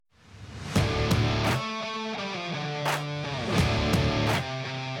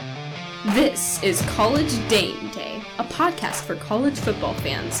This is College Dame Day, a podcast for college football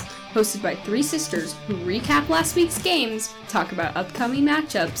fans, hosted by three sisters who recap last week's games, talk about upcoming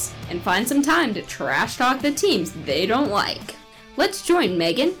matchups, and find some time to trash talk the teams they don't like. Let's join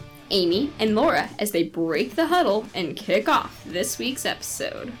Megan, Amy, and Laura as they break the huddle and kick off this week's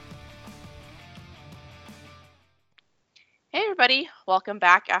episode. Hey everybody, welcome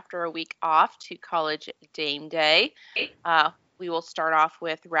back after a week off to College Dame Day. We will start off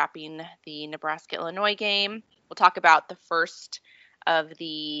with wrapping the Nebraska-Illinois game. We'll talk about the first of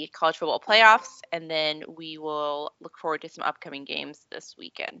the college football playoffs, and then we will look forward to some upcoming games this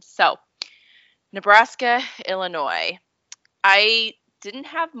weekend. So, Nebraska-Illinois. I didn't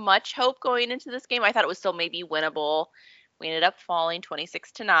have much hope going into this game. I thought it was still maybe winnable. We ended up falling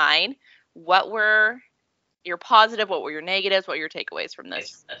 26-9. What were your positive? What were your negatives? What were your takeaways from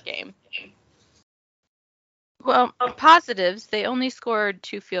this game? Well, positives, they only scored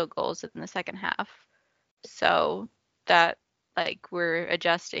 2 field goals in the second half. So that, we're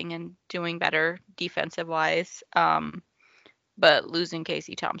adjusting and doing better defensive-wise. But losing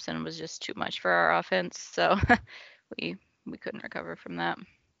Casey Thompson was just too much for our offense. So we couldn't recover from that.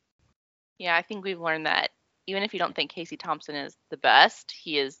 Yeah, I think we've learned that even if you don't think Casey Thompson is the best,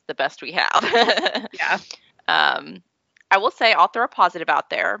 he is the best we have. Yeah. I will say, I'll throw a positive out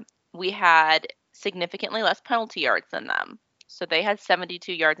there. We had significantly less penalty yards than them. So they had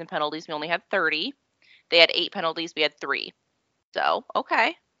 72 yards in penalties. We only had 30. They had 8 penalties. We had 3. So,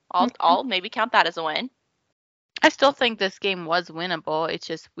 okay. I'll maybe count that as a win. I still think this game was winnable. It's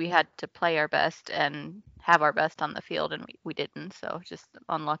just we had to play our best and have our best on the field, and we didn't. So just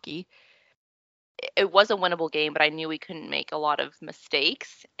unlucky. It was a winnable game, but I knew we couldn't make a lot of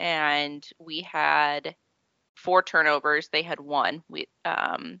mistakes. And we had 4 turnovers. They had 1.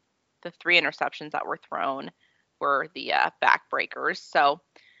 The 3 interceptions that were thrown were the backbreakers. So,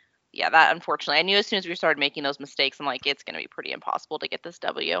 yeah, that unfortunately, I knew as soon as we started making those mistakes, I'm like, it's going to be pretty impossible to get this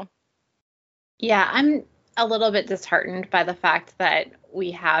W. Yeah, I'm a little bit disheartened by the fact that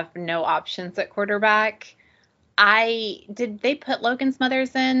we have no options at quarterback. Did they put Logan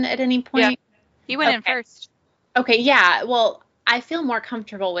Smothers in at any point? Yeah, he went in first. Okay, yeah. Well, I feel more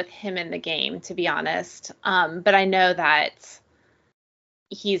comfortable with him in the game, to be honest. But I know that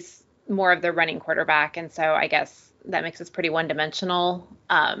he's more of the running quarterback, and so I guess that makes us pretty one-dimensional.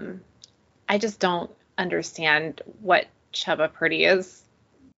 I just don't understand what Chubba Purdy is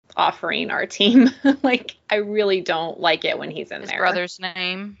offering our team. I really don't like it when he's in His there. brother's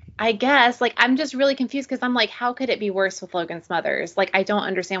name. I guess, I'm just really confused because I'm like, how could it be worse with Logan Smothers? I don't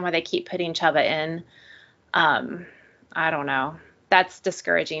understand why they keep putting Chubba in. I don't know. That's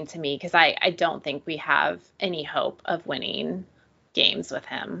discouraging to me because I don't think we have any hope of winning games with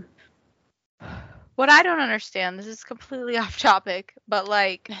him. What I don't understand, this is completely off topic, but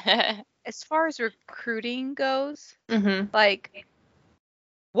as far as recruiting goes,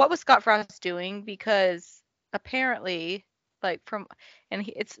 what was Scott Frost doing? Because apparently,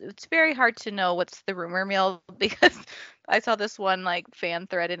 it's very hard to know what's the rumor mill because I saw this one fan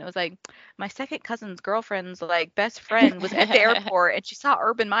thread and it was my second cousin's girlfriend's best friend was at the airport and she saw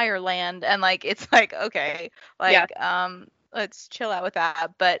Urban Meyer land and it's okay, let's chill out with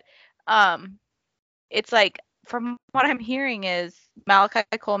that. But it's from what I'm hearing is Malachi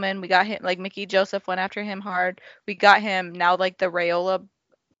Coleman, we got him, Mickey Joseph went after him hard. We got him now, the Raiola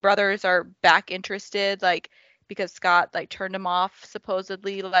brothers are back interested, because Scott turned him off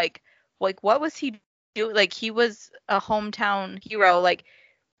supposedly. What was he doing? He was a hometown hero.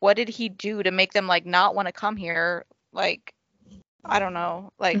 What did he do to make them not want to come here? I don't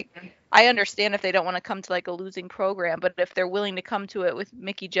know. I understand if they don't want to come to a losing program, but if they're willing to come to it with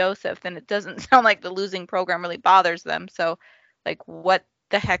Mickey Joseph, then it doesn't sound like the losing program really bothers them. So what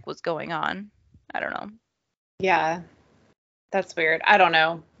the heck was going on? I don't know. Yeah. That's weird. I don't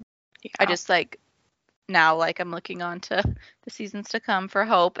know. Yeah. I just now I'm looking on to the seasons to come for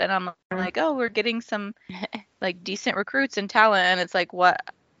hope, and I'm oh, we're getting some decent recruits and talent, and it's what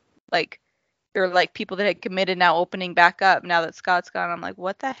or people that had committed now opening back up now that Scott's gone. I'm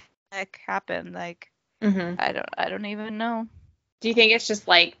what the heck happened? I don't even know. Do you think it's just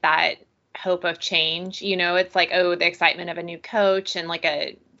that hope of change? It's the excitement of a new coach and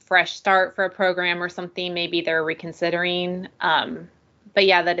a fresh start for a program or something. Maybe they're reconsidering. But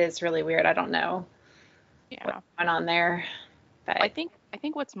yeah, that is really weird. I don't know what's going on there. But I think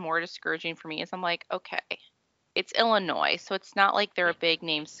what's more discouraging for me is I'm okay, it's Illinois, so it's not like they're a big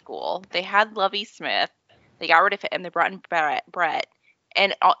name school. They had Lovie Smith, they got rid of him, and they brought in Brett.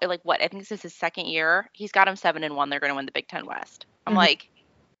 And what? I think this is his second year. He's got him 7-1. They're going to win the Big Ten West. I'm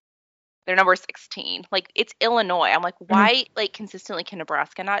They're number 16. Like, it's Illinois. I'm like, why, like, consistently can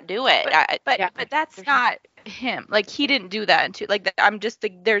Nebraska not do it? But that's not him. Like, he didn't do that. I'm just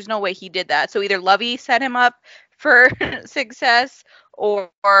like, there's no way he did that. So either Lovey set him up for success,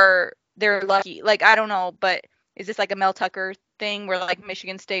 or they're lucky. Like, I don't know. But is this like a Mel Tucker thing where like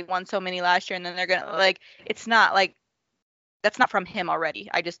Michigan State won so many last year and then they're gonna, like, it's not like, that's not from him already.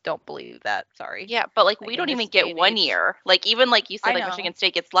 I just don't believe that. Sorry. Yeah, but like, Like, we in don't this even day get and 1 age. year. Like, even like you said, I like know. Michigan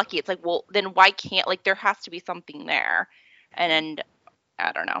State gets lucky. It's like, well, then why can't, like, there has to be something there. And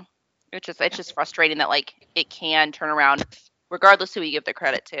I don't know. It's just frustrating that, like, it can turn around regardless who you give the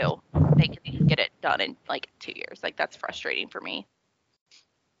credit to. They can get it done in like 2 years. Like, that's frustrating for me.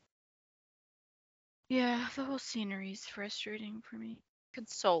 Yeah, the whole scenery is frustrating for me.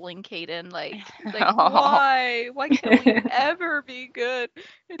 Consoling Caden, like, Aw. why can't we ever be good?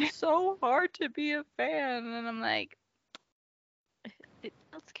 It's so hard to be a fan. And I'm like, it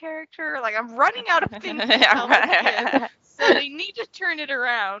builds character. Like, I'm running out of things to tell this kid, so they need to turn it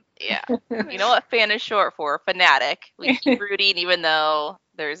around. Yeah. You know what fan is short for? Fanatic. We keep rooting even though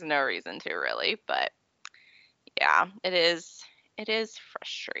there's no reason to, really. But yeah, it is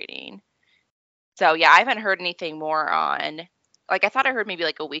frustrating. So yeah, I haven't heard anything more on, like, I thought I heard maybe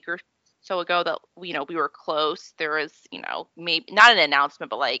like a week or so ago that, we were close. There was, maybe not an announcement,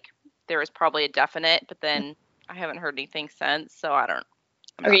 but like there was probably a definite, but then I haven't heard anything since. So I don't.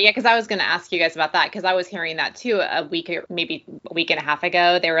 Okay, yeah, because I was going to ask you guys about that, because I was hearing that too maybe a week and a half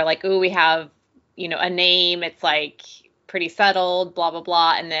ago. They were like, "Ooh, we have, a name. It's like pretty settled, blah blah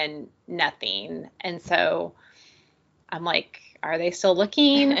blah," and then nothing. And so I'm like, are they still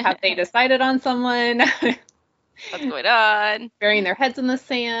looking? Have they decided on someone? What's going on? Burying their heads in the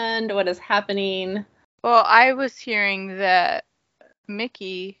sand. What is happening? Well, I was hearing that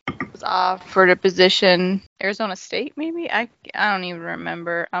Mickey was offered a position, Arizona State, maybe. I don't even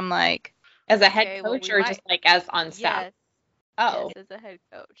remember. I'm like, As a head okay, well, coach, we or might- just like as on staff? yes, Oh, yes, as a head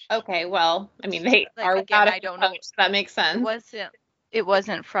coach. okay. Well, I mean, they Like, are again, without a I don't know. coach. So that makes sense. It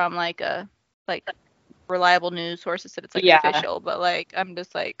wasn't from like a reliable news sources that it's like Yeah. official, but like I'm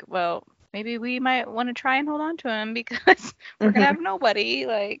just like, well, maybe we might want to try and hold on to him because we're gonna Mhm. have nobody.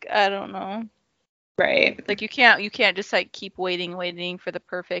 Like, I don't know. Right. Like, you can't just like keep waiting for the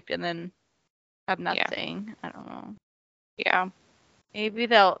perfect and then have nothing. I don't know. Yeah. Maybe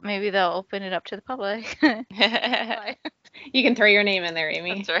they'll open it up to the public. That's You can throw your name in there,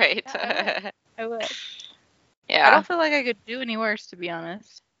 Amy. right. I would. I Yeah. don't feel like I could do any worse, to be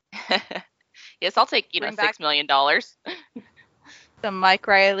honest. Yes, I'll take, Bring $6 back- million. Some Mike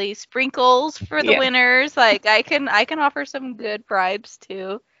Riley sprinkles for the Yeah. winners. Like, I can offer some good bribes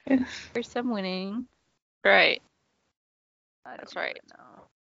too Yeah. for some winning. Right. I That's don't right. really know.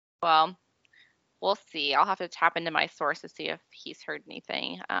 Well, we'll see. I'll have to tap into my source to see if he's heard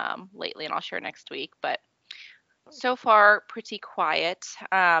anything lately, and I'll share next week. But so far, pretty quiet.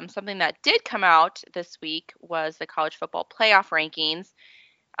 Something that did come out this week was the college football playoff rankings.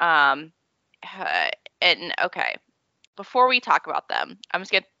 And okay, before we talk about them, I'm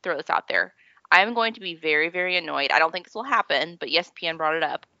just going to throw this out there. I'm going to be very, very annoyed. I don't think this will happen, but ESPN brought it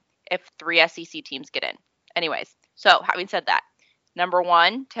up, if 3 SEC teams get in. Anyways, so having said that, number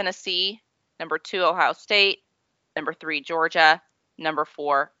 1, Tennessee. Number 2, Ohio State. Number 3, Georgia. Number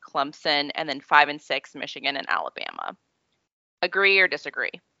 4, Clemson. And then 5 and 6, Michigan and Alabama. Agree or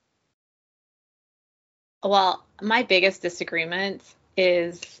disagree? Well, my biggest disagreement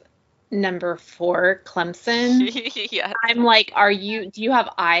is number 4, Clemson. Yes. I'm like, do you have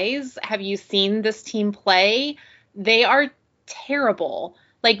eyes? Have you seen this team play? They are terrible.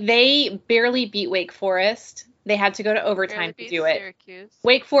 Like, they barely beat Wake Forest. They had to go to overtime to do it. Syracuse.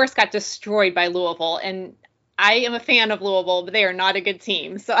 Wake Forest got destroyed by Louisville, and I am a fan of Louisville, but they are not a good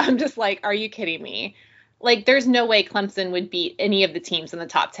team. So I'm just like, are you kidding me? Like, there's no way Clemson would beat any of the teams in the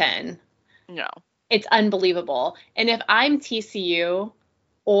top 10. No. It's unbelievable. And if I'm TCU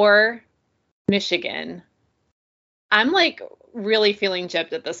or Michigan, I'm like really feeling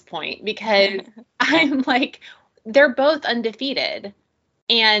gypped at this point, because I'm like, they're both undefeated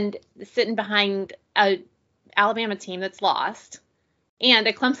and sitting behind a Alabama team that's lost and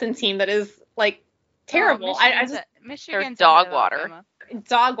a Clemson team that is like terrible. Michigan's dog ahead of water. Alabama.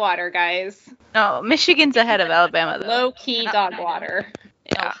 Dog water, guys. No, Michigan's ahead of Alabama though. Low key Not- dog not- water. No,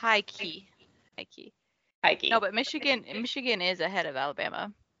 Yeah. high key. High key. Heike. No, but Michigan is ahead of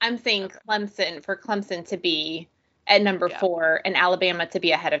Alabama. I'm saying Okay. Clemson to be at number Yeah. 4 and Alabama to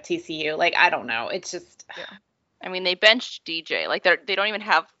be ahead of TCU. Like, I don't know. It's just I mean, they benched DJ. Like, they don't even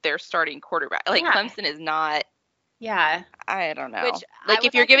have their starting quarterback. Like, Yeah. Clemson is not. yeah. I don't know. Which I Like, would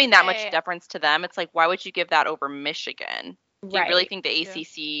if you're like to giving that much say- deference to them, it's like, why would you give that over Michigan? Do you Right. really think the Yeah.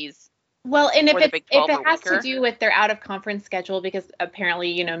 ACC's Well, and if Or the it's Big if 12 it are has to weaker. do with their out of conference schedule, because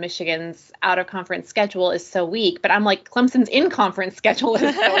apparently, Michigan's out of conference schedule is so weak, but I'm like, Clemson's in conference schedule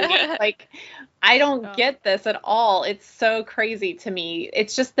is so weak. Like, I don't Oh. get this at all. It's so crazy to me.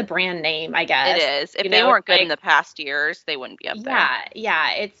 It's just the brand name, I guess. It is. If You they know, weren't good like, in the past years, they wouldn't be up there.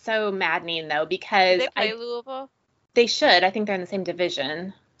 yeah, it's so maddening though, Did because they play Louisville? they should. I think they're in the same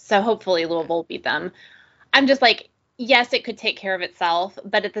division. So hopefully Louisville will beat them. I'm just like, yes, it could take care of itself,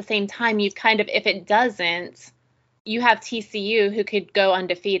 but at the same time, you kind of, if it doesn't, you have TCU who could go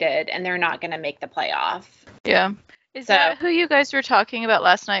undefeated and they're not going to make the playoff. Yeah. Is So- that who you guys were talking about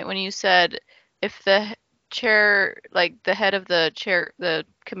last night when you said if the chair, like the head of the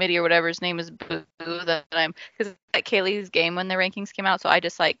committee or whatever his name is, Boo, then I'm, because at Kaylee's game when the rankings came out, so I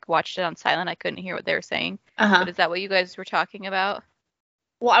just like watched it on silent. I couldn't hear what they were saying. But is that what you guys were talking about?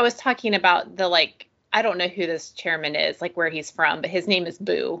 Well, I was talking about I don't know who this chairman is, like where he's from, but his name is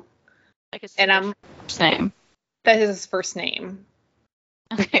Boo. Like his And first name. that is his first name.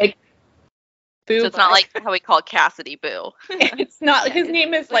 Okay. Like, Boo. So it's not like how we call Cassidy Boo. It's not, Yeah, his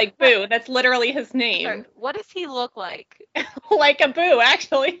name is like Boo. That's literally his name. Sorry, what does he look like? Like a Boo,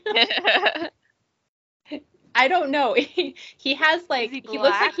 actually. I don't know. He has like, Is he he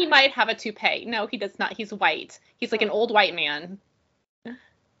looks like black? he might have a toupee. No, he does not. He's white. He's like an old white man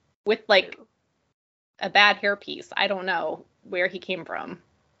with like a bad hairpiece. I don't know where he came from.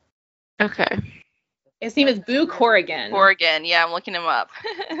 Okay. His name is Boo Corrigan. Oregon. Yeah, I'm looking him up.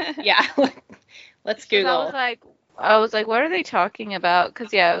 Yeah. Let's Google. I was like, what are they talking about?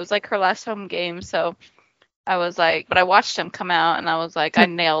 Because yeah, it was like her last home game, so I was like, but I watched them come out, and I was like, I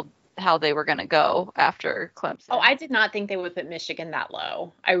nailed how they were gonna go after Clemson. Oh, I did not think they would put Michigan that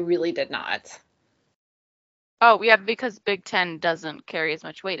low. I really did not. Oh yeah, because Big Ten doesn't carry as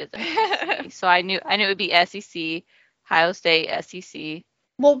much weight as SEC, so I knew it would be SEC, Ohio State, SEC.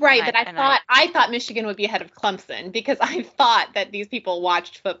 Well, right, And but I thought Michigan would be ahead of Clemson because I thought that these people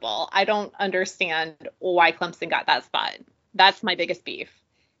watched football. I don't understand why Clemson got that spot. That's my biggest beef.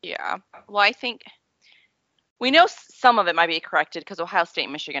 Yeah. Well, I think we know some of it might be corrected because Ohio State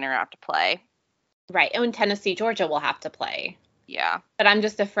and Michigan are going to have to play. Right. And Tennessee, Georgia will have to play. Yeah. But I'm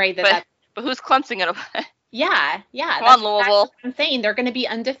just afraid that But who's Clemson going to play? Yeah. Come on, Louisville. Exactly what I'm saying. They're going to be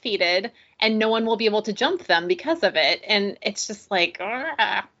undefeated and no one will be able to jump them because of it. And it's just like,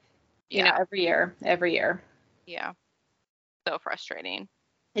 you know, every year. Yeah. So frustrating.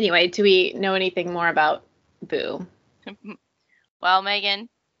 Anyway, do we know anything more about Boo? Well, Megan,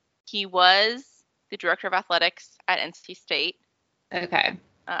 he was the director of athletics at NC State. Okay.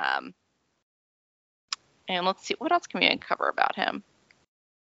 And let's see, what else can we uncover about him?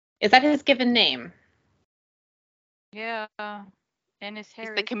 Is that his given name? Yeah. And his hair.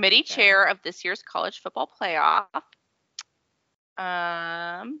 He's the is committee blue, so- chair of this year's college football playoff.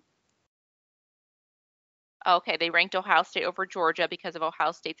 Okay, they ranked Ohio State over Georgia because of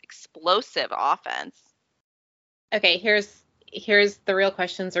Ohio State's explosive offense. Okay, here's the real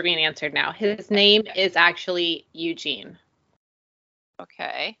questions are being answered now. His name is actually Eugene.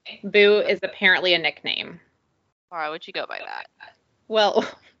 Okay. Boo is apparently a nickname. Why would you go by that? Well,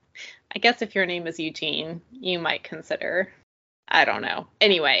 I guess if your name is Eugene, you might consider. I don't know.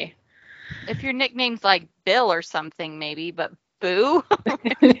 Anyway. If your nickname's like Bill or something, maybe, but Boo,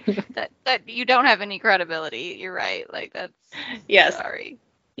 that you don't have any credibility. You're right. Like that's. Yes. Sorry.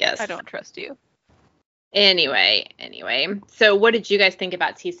 Yes. I don't trust you. Anyway. So what did you guys think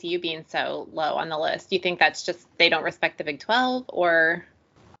about TCU being so low on the list? Do you think that's just they don't respect the Big 12 or?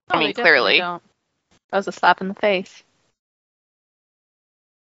 I mean, they definitely clearly. don't. That was a slap in the face.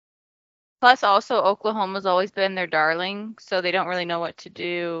 Plus, also, Oklahoma's always been their darling, so they don't really know what to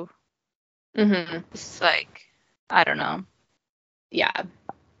do. Mm-hmm. It's like, I don't know. Yeah.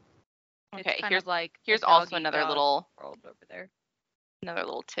 It's Okay, kind of like here's a also dog-eat-dog another little world over there.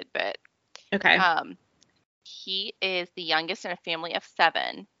 tidbit. Okay. He is the youngest in a family of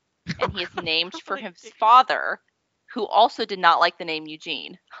 7, and he is named for Like, his father, who also did not like the name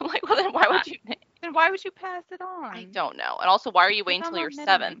Eugene. I'm like, well, then why would you? Then why would you pass it on? I don't know. And also, why are you waiting It's until not you're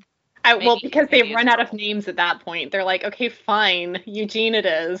my 7th? middle Well, maybe- because maybe they it's run out of trouble. names at that point. They're like, okay, fine, Eugene it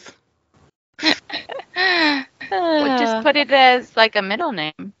is. Well, just put it as like a middle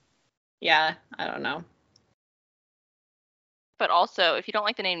name. Yeah, I don't know. But also, if you don't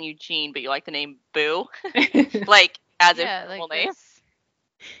like the name Eugene, but you like the name Boo, like as Yeah, a like full name,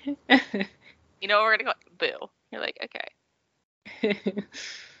 that's- you know what we're gonna call Boo. You're like, okay.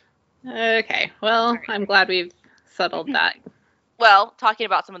 Okay, well, I'm glad we've settled that. Well, talking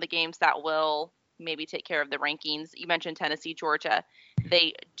about some of the games that will maybe take care of the rankings, you mentioned Tennessee, Georgia.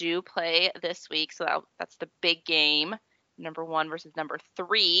 They do play this week, so that's the big game, number 1 versus number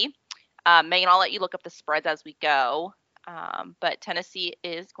 3. Megan, I'll let you look up the spreads as we go. But Tennessee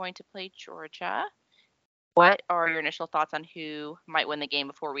is going to play Georgia. What are your initial thoughts on who might win the game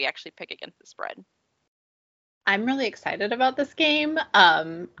before we actually pick against the spread? I'm really excited about this game.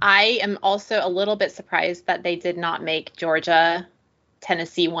 I am also a little bit surprised that they did not make Georgia,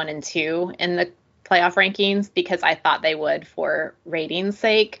 Tennessee 1 and 2 in the playoff rankings because I thought they would for ratings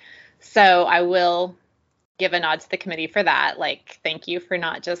sake. So I will give a nod to the committee for that. Like, thank you for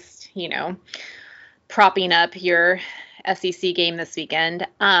not just, propping up your SEC game this weekend.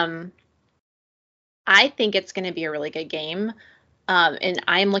 I think it's going to be a really good game. And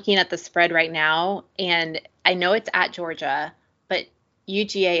I'm looking at the spread right now, and I know it's at Georgia, but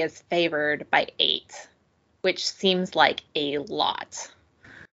UGA is favored by 8, which seems like a lot.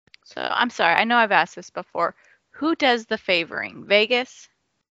 So I'm sorry. I know I've asked this before. Who does the favoring? Vegas?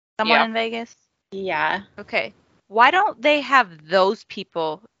 Someone in Vegas? Yeah. Okay. Why don't they have those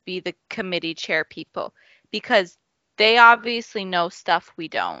people be the committee chair people? Because they obviously know stuff we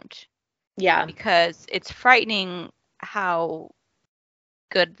don't. Yeah. Because it's frightening how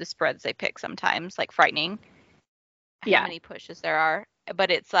good the spreads they pick sometimes, like frightening how many pushes there are. But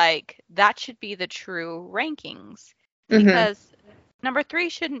it's like that should be the true rankings because number 3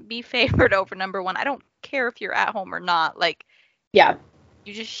 shouldn't be favored over number 1. I don't care if you're at home or not. Like, yeah,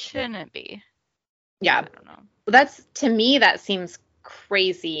 you just shouldn't be. Yeah. I don't know. Well, to me, that seems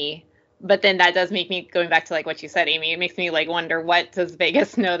crazy. But then that does make me, going back to like what you said, Amy, it makes me like wonder, what does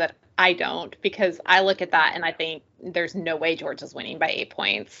Vegas know that I don't? Because I look at that and I think there's no way Georgia's winning by 8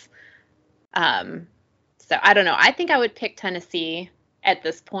 points. So I don't know. I think I would pick Tennessee at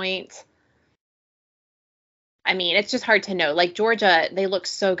this point. I mean, it's just hard to know. Like Georgia, they look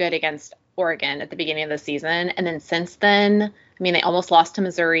so good against Oregon at the beginning of the season. And then since then, I mean, they almost lost to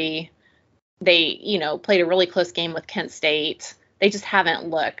Missouri. They, played a really close game with Kent State. They just haven't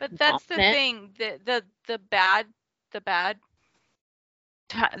looked. But that's confident. the thing.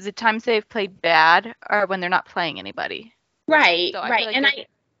 The times they've played bad are when they're not playing anybody. Right. So I right. feel like they're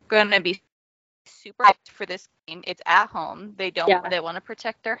going to be super hyped for this game. It's at home. They want to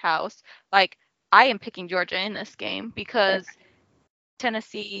protect their house. Like, I am picking Georgia in this game because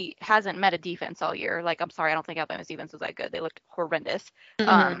Tennessee hasn't met a defense all year. Like, I'm sorry, I don't think Alabama's defense was that good. They looked horrendous.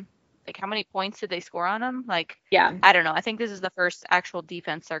 Like, how many points did they score on them? Like, I don't know. I think this is the first actual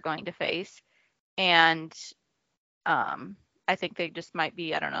defense they're going to face. And I think they just might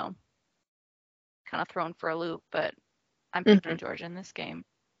be, I don't know, kind of thrown for a loop. But I'm picking Georgia in this game.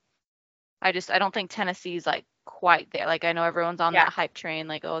 I don't think Tennessee's like quite there. Like, I know everyone's on that hype train.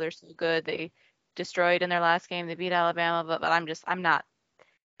 Like, oh, they're so good. They destroyed in their last game. They beat Alabama. But I'm not.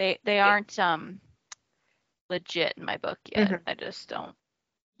 They aren't legit in my book yet. I just don't.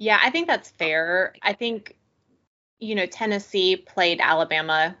 Yeah, I think that's fair. I think, Tennessee played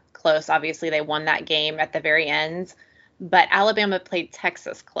Alabama close. Obviously, they won that game at the very end. But Alabama played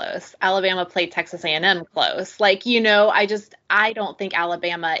Texas close. Alabama played Texas A&M close. Like, I don't think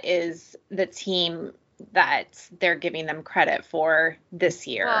Alabama is the team that they're giving them credit for this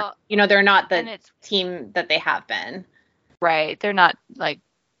year. Well, they're not the team that they have been. Right. They're not like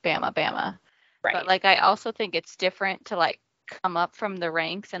Bama. Right. But like, I also think it's different to like come up from the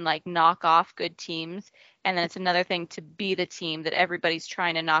ranks and like knock off good teams. And then it's another thing to be the team that everybody's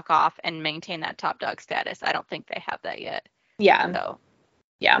trying to knock off and maintain that top dog status. I don't think they have that yet. Yeah. So,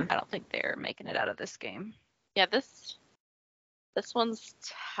 yeah. I don't think they're making it out of this game. Yeah, this one's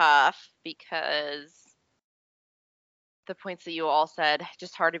tough because the points that you all said,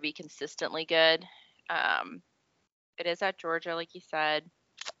 just hard to be consistently good. It is at Georgia, like you said.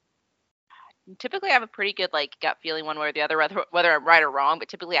 Typically, I have a pretty good like gut feeling one way or the other, whether I'm right or wrong. But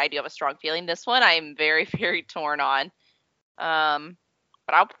typically, I do have a strong feeling. This one, I am very, very torn on. But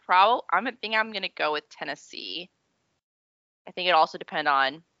I think I'm gonna go with Tennessee. I think it also depend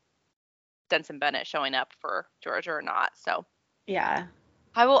on Stetson Bennett showing up for Georgia or not. So yeah,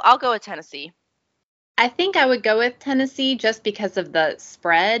 I'll go with Tennessee. I think I would go with Tennessee just because of the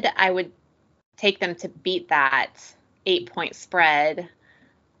spread. I would take them to beat that 8-point spread.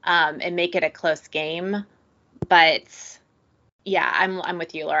 And make it a close game. But yeah, I'm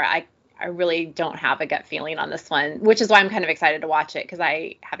with you, Laura. I really don't have a gut feeling on this one, which is why I'm kind of excited to watch it because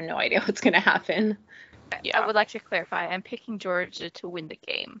I have no idea what's going to happen. Yeah. I would like to clarify. I'm picking Georgia to win the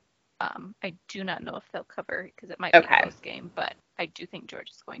game. I do not know if they'll cover because it might be a close game, but I do think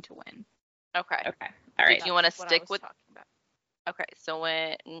Georgia's going to win. Okay. All right. Do you want to stick with? Okay. So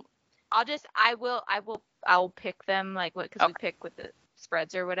when I'll pick them like what because we pick with the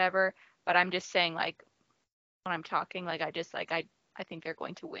spreads or whatever, but I'm just saying like when I'm talking like I think they're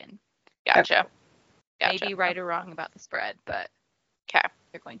going to win. Gotcha. Maybe right or wrong about the spread, but okay.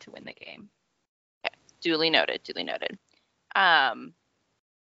 they're going to win the game. Okay. Duly noted. Duly noted.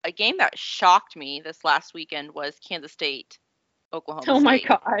 A game that shocked me this last weekend was Kansas State, Oklahoma State. Oh my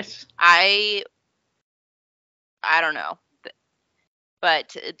gosh. I don't know.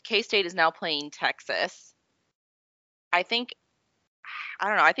 But K-State is now playing Texas. I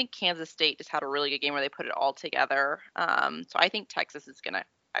don't know. I think Kansas State just had a really good game where they put it all together. So I think Texas is going to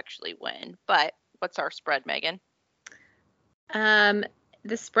actually win. But what's our spread, Megan?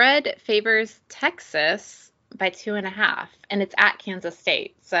 The spread favors Texas by 2.5, and it's at Kansas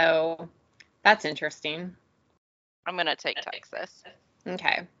State. So that's interesting. I'm going to take Texas.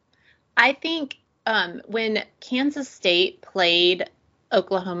 Okay. I think when Kansas State played they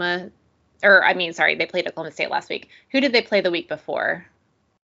played Oklahoma State last week. Who did they play the week before?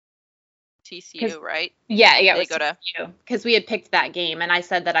 TCU, right? Yeah, it They was go to- TCU, because we had picked that game, and I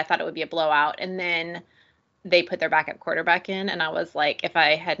said that I thought it would be a blowout, and then they put their backup quarterback in, and I was like, if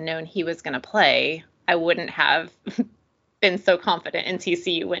I had known he was going to play, I wouldn't have been so confident in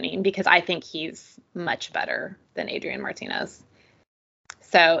TCU winning, because I think he's much better than Adrian Martinez.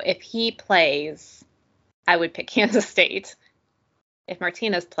 So if he plays, I would pick Kansas State. If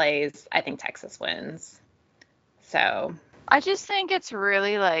Martinez plays, I think Texas wins. So I just think it's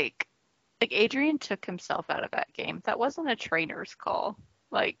really like Adrian took himself out of that game. That wasn't a trainer's call.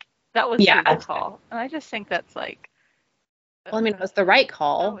 Like, that was Yeah. his call. And I just think that's like, well, I mean, it was the right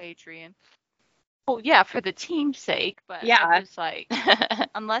call. oh, Adrian. Well, yeah, for the team's sake, but Yeah. I'm just like,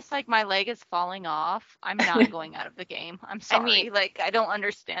 unless like my leg is falling off, I'm not going out of the game. I'm sorry. mean- Like, I don't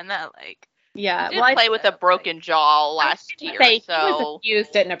understand that. Like, Yeah, He did well, play with a broken jaw last year, he was so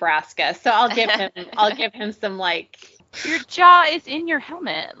abused at Nebraska, so I'll give him some like. your jaw is in your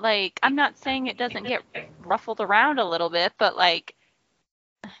helmet. Like, I'm not saying it doesn't get ruffled around a little bit, but like,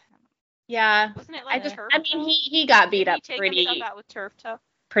 Yeah, wasn't it like turf I toe? mean, he got beat Didn't up he take himself out with turf toe?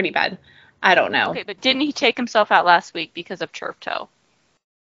 pretty bad. I don't know. Okay, but didn't he take himself out last week because of turf toe?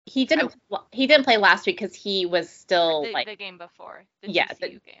 He didn't play last week because he was still The game before, the Yeah,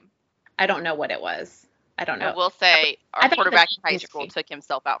 TCU game. I don't know what it was. I don't I know. will say I our thought quarterback that in high he- school took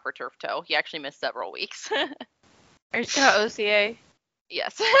himself out for turf toe. He actually missed several weeks. Are you talking about OCA?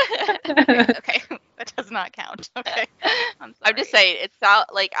 Yes. Okay, that does not count. Okay, I'm just saying,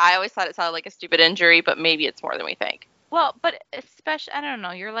 I always thought it sounded like a stupid injury, but maybe it's more than we think. Well, but especially, I don't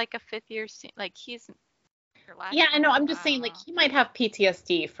know. You're like a fifth year, like he's. Your last Yeah, I know. I'm just I saying, don't like, know. he might have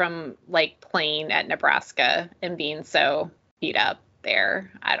PTSD from like playing at Nebraska and being so beat up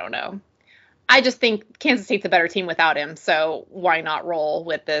there. I don't know. I just think Kansas State's a better team without him, so why not roll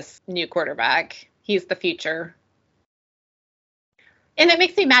with this new quarterback? He's the future. And it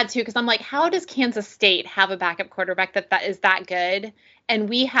makes me mad too, because I'm like, how does Kansas State have a backup quarterback that is that good, and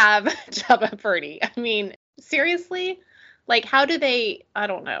we have Chubba Purdy? I mean, seriously, like, how do they? I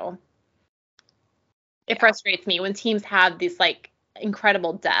don't know. It frustrates me when teams have this like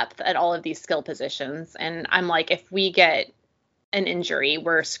incredible depth at all of these skill positions, and I'm like, if we get an injury,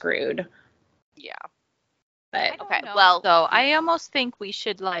 we're screwed. Yeah. But Okay, No, well- so I almost think we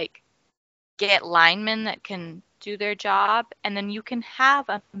should like get linemen that can do their job, and then you can have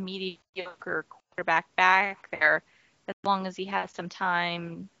a mediocre quarterback back there as long as he has some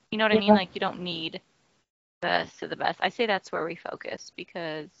time. You know what I mean? Yeah. Like, you don't need the best of the best. I say that's where we focus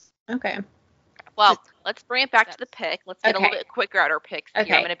because okay. Well, let's bring it back to the That's- pick. Let's get a little Okay. bit quicker at our picks here.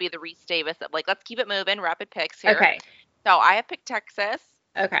 Okay. I'm going to be the Reese Davis. Like, let's keep it moving. Rapid picks here. Okay. So I have picked Texas.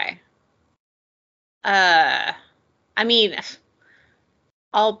 Okay. I mean,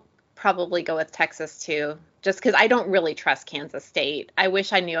 I'll probably go with Texas too, just because I don't really trust Kansas State. I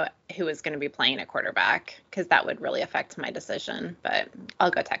wish I knew who was going to be playing at quarterback, because that would really affect my decision. But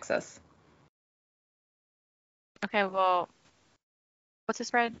I'll go Texas. okay, well, what's the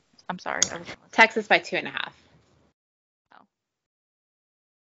spread? I'm sorry. I wasn't listening. Texas by 2.5.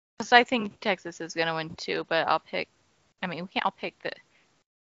 Because I think Texas is gonna win too, but I'll pick. I mean, we can't. I'll pick the.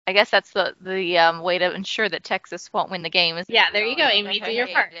 I guess that's the way to ensure that Texas won't win the game. Is Yeah, there you go, going Amy. over Do your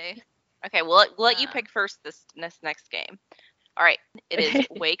game part. day. Okay, we'll let you Um, pick first this next game. All right, it is Okay.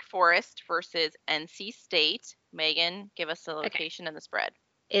 Wake Forest versus NC State. Megan, give us the location and the spread.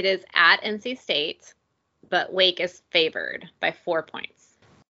 It is at NC State, but Wake is favored by 4 points.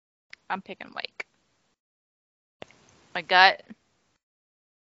 I'm picking Wake. My gut.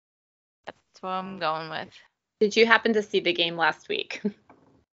 That's what I'm going with. Did you happen to see the game last week? No.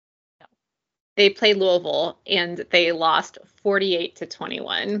 They played Louisville and they lost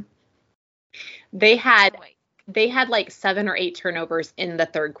 48-21. They had Wake. like 7 or 8 turnovers in the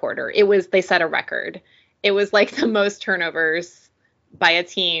third quarter. They set a record. It was like the most turnovers by a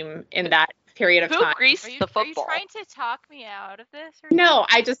team in that period of Who time. greased the Are you football? trying to talk me out of this? Or No,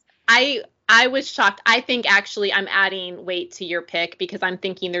 I was shocked. I think actually I'm adding weight to your pick because I'm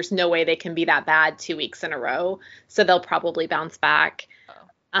thinking there's no way they can be that bad 2 weeks in a row. So they'll probably bounce back.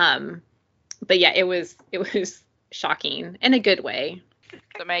 Oh. But yeah, it was shocking in a good way.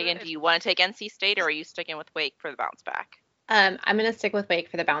 So Megan, do you want to take NC State or are you sticking with Wake for the bounce back? I'm going to stick with Wake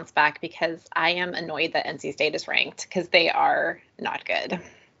for the bounce back because I am annoyed that NC State is ranked because they are not good.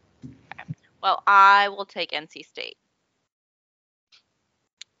 Well, I will take NC State.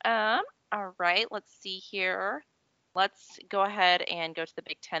 All right, let's see here. Let's go ahead and go to the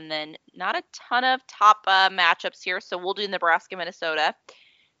Big Ten then. Not a ton of top matchups here, so we'll do Nebraska, Minnesota.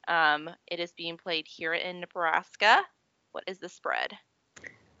 It is being played here in Nebraska. What is the spread?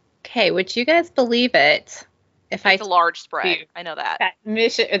 Okay, would you guys believe it? If It's a large spread. I know that. that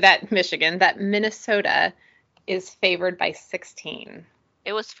Minnesota is favored by 16.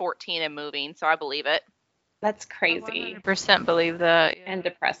 It was 14 and moving, so I believe it. That's crazy 100% believe that. and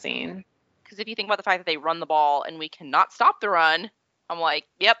depressing. Because if you think about the fact that they run the ball and we cannot stop the run, I'm like,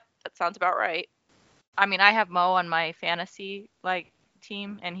 yep, that sounds about right. I mean, I have Mo on my fantasy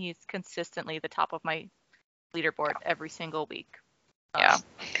team, and he's consistently the top of my leaderboard every single week. Yeah. So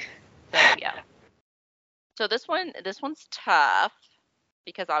yeah. So this one's tough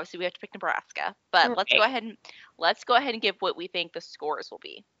because obviously we have to pick Nebraska. But let's go ahead and give what we think the scores will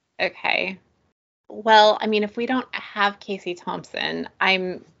be. Okay. Well, I mean, if we don't have Casey Thompson,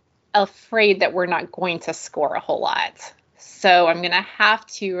 I'm afraid that we're not going to score a whole lot. So I'm going to have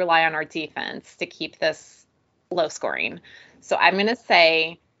to rely on our defense to keep this low scoring. So I'm going to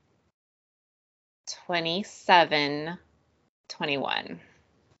say 27-21.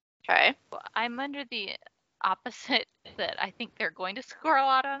 Okay. Well, I'm under the opposite that I think they're going to score a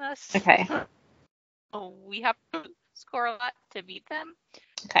lot on us. Okay. We have to score a lot to beat them.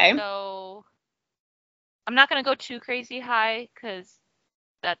 Okay. So I'm not going to go too crazy high because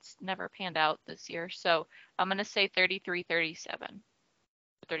that's never panned out this year. So I'm going to say 33-37.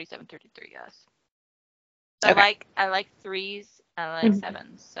 37-33, yes. Okay. I like threes. I like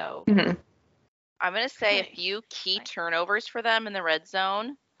sevens. So Mhm. I'm going to say a Okay. few key turnovers for them in the red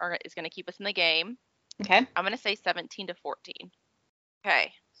zone is going to keep us in the game. Okay. I'm going to say 17-14.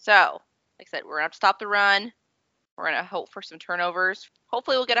 Okay. So, like I said, we're going to have to stop the run. We're going to hope for some turnovers.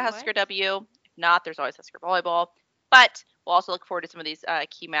 Hopefully we'll get a Husker W. If not, there's always Husker Volleyball. But we'll also look forward to some of these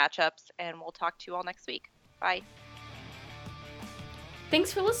key matchups, and we'll talk to you all next week. Bye.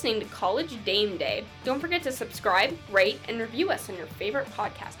 Thanks for listening to College Dame Day. Don't forget to subscribe, rate, and review us on your favorite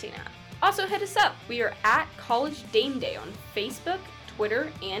podcasting app. Also hit us up. We are at College Dame Day on Facebook,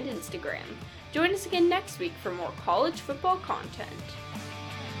 Twitter, and Instagram. Join us again next week for more college football content.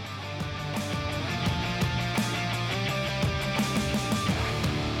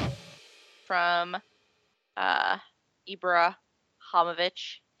 From Ibrahimovic,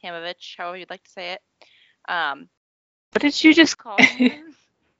 however you'd like to say it. what did you just call him?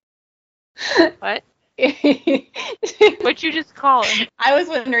 What? What'd you just call him? I was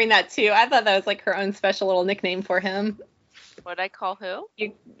wondering that too. I thought that was like her own special little nickname for him. What did I call who?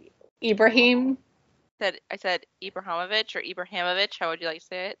 Ibrahim. I said Ibrahimovic or Ibrahimovic. How would you like to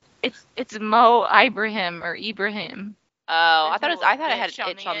say it? It's Mo Ibrahim or Ibrahim. Oh, I There's thought no I had itch an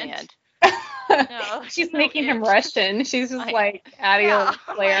on itch the on the end. end. No, She's no making him itch. Russian. She's just like adding a little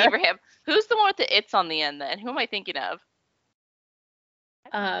flair. Ibrahim. Who's the one with the it's on the end then? Who am I thinking of?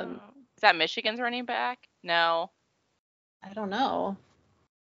 Is that Michigan's running back? No. I don't know.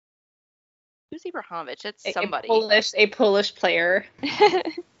 Who's Ibrahimovic? It's A somebody. Polish player.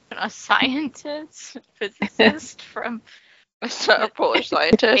 A scientist, physicist from A Polish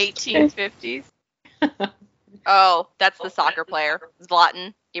scientist. 1850s. Oh, that's the soccer player,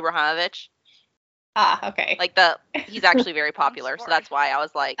 Zlatan Ibrahimovic. Ah, okay. He's actually very popular, so that's why I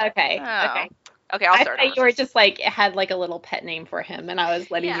was like, Okay. oh. Okay. Okay, I'll I start. thought you were just like had like a little pet name for him, and I was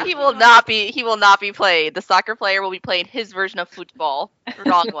letting Yeah. you. He will not be played. The soccer player will be playing his version of football.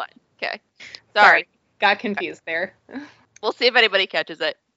 Wrong one. Okay. Sorry. Got confused there. We'll see if anybody catches it.